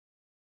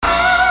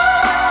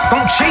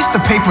Don't chase the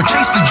paper,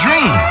 chase the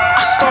dream. I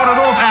started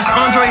off as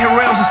Andre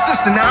Harrell's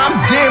assistant, now I'm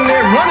damn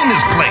near running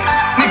this place.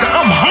 Nigga,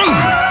 I'm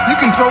hungry. You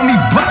can throw me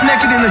butt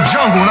naked in the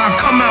jungle and I'll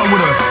come out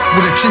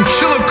with a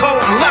chinchilla coat,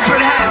 a leopard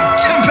hat,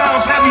 10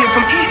 pounds heavier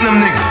from eating them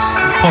niggas.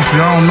 Puffy,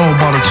 I don't know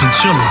about a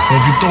chinchilla, but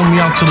if you throw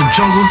me out to the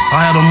jungle,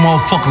 I had them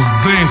motherfuckers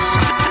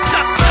dancing.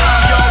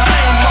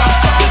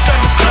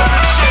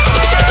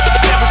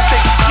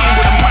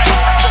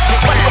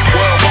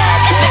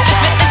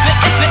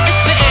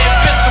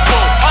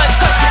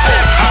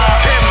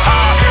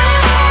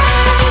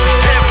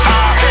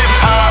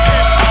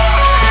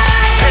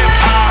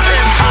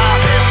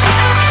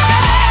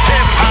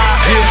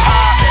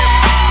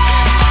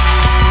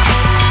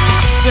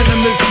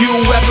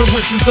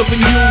 Apparitions of a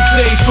new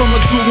day from a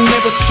dude who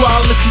never try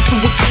to listen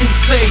to what you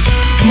say.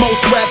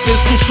 Most rappers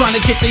still trying to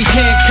get their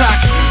hand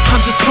cocked.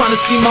 I'm just trying to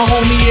see my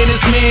homie and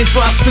his man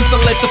drop. Since I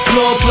let the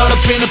floor blood,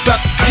 I've been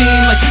about the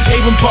scene like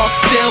Aaron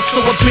Barksdale,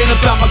 so I've been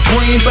about my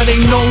green. But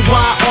they know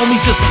why, only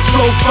just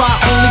flow fire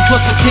only.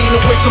 Plus I came to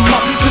wake him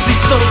up, cause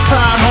he's so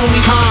tired, homie.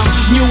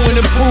 I'm new and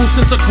improved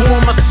since I grew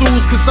on my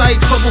shoes, cause I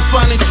ain't trouble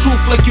finding truth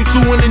like you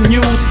do in the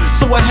news.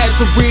 So I had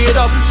to read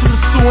up to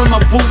pursuing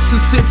my roots and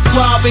sit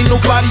scribe. Ain't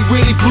nobody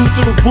really blew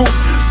through the roof.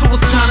 So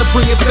it's time to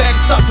bring it back,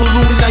 stop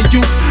polluting our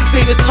youth.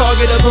 They the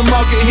target of the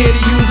market, here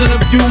to use and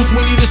abuse.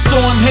 We need a show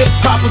on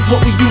hip-hop is what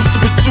we used to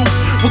produce.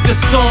 With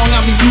this song,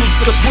 I'm used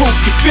to the proof,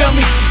 you feel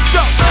me? Let's go!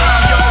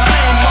 Yo,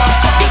 man,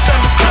 motherfuckers, I'm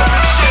just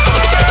coming shit.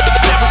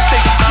 Never stay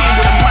the team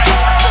with a mic.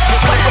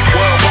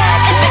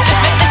 Worldwide, the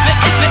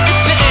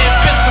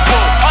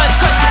invincible,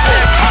 untouchable.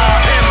 Hip-hop,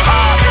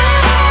 hip-hop,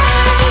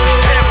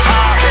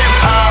 hip-hop,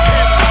 hip-hop,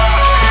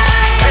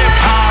 hip-hop,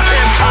 hip-hop,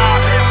 hip-hop.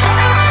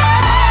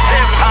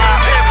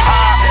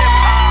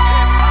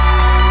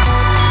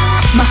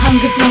 My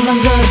hunger's no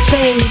longer a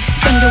babe.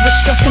 Thunder was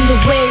struck in the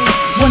waves.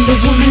 Wonder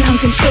Woman,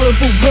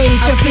 uncontrollable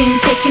rage. I've been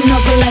taken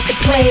over like a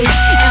plague.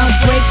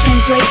 Outbreak,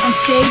 translate on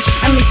stage.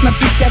 Unleash my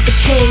beast out the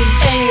cage.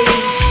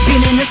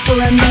 Been in it for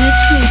a minute,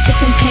 true to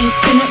campaign.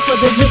 Spin it for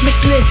the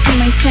rhythmics, live to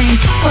maintain.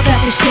 Pop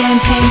out the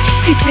champagne,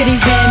 see city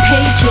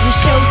rampage. Hit a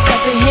show, stop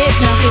a hit,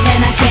 knock it,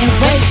 and I can't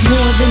wait.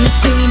 More than a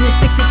fiend,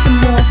 addicted to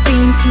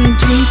morphine. Teen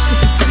dreams to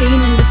be seen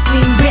in the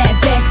scene. Rat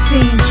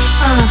vaccine,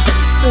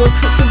 so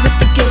equipped with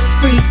the gifts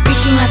free.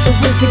 Speaking like the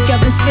wizard,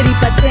 governed city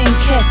by Dame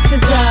Cat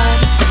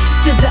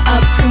Scissor up,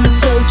 tune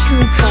so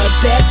true. Cut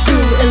back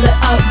through, illa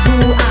up,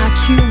 rule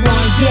IQ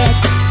on yes.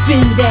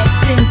 Spin that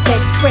syntax,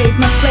 crave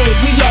my flavor,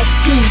 reacts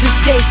to the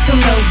stage, so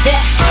know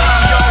that.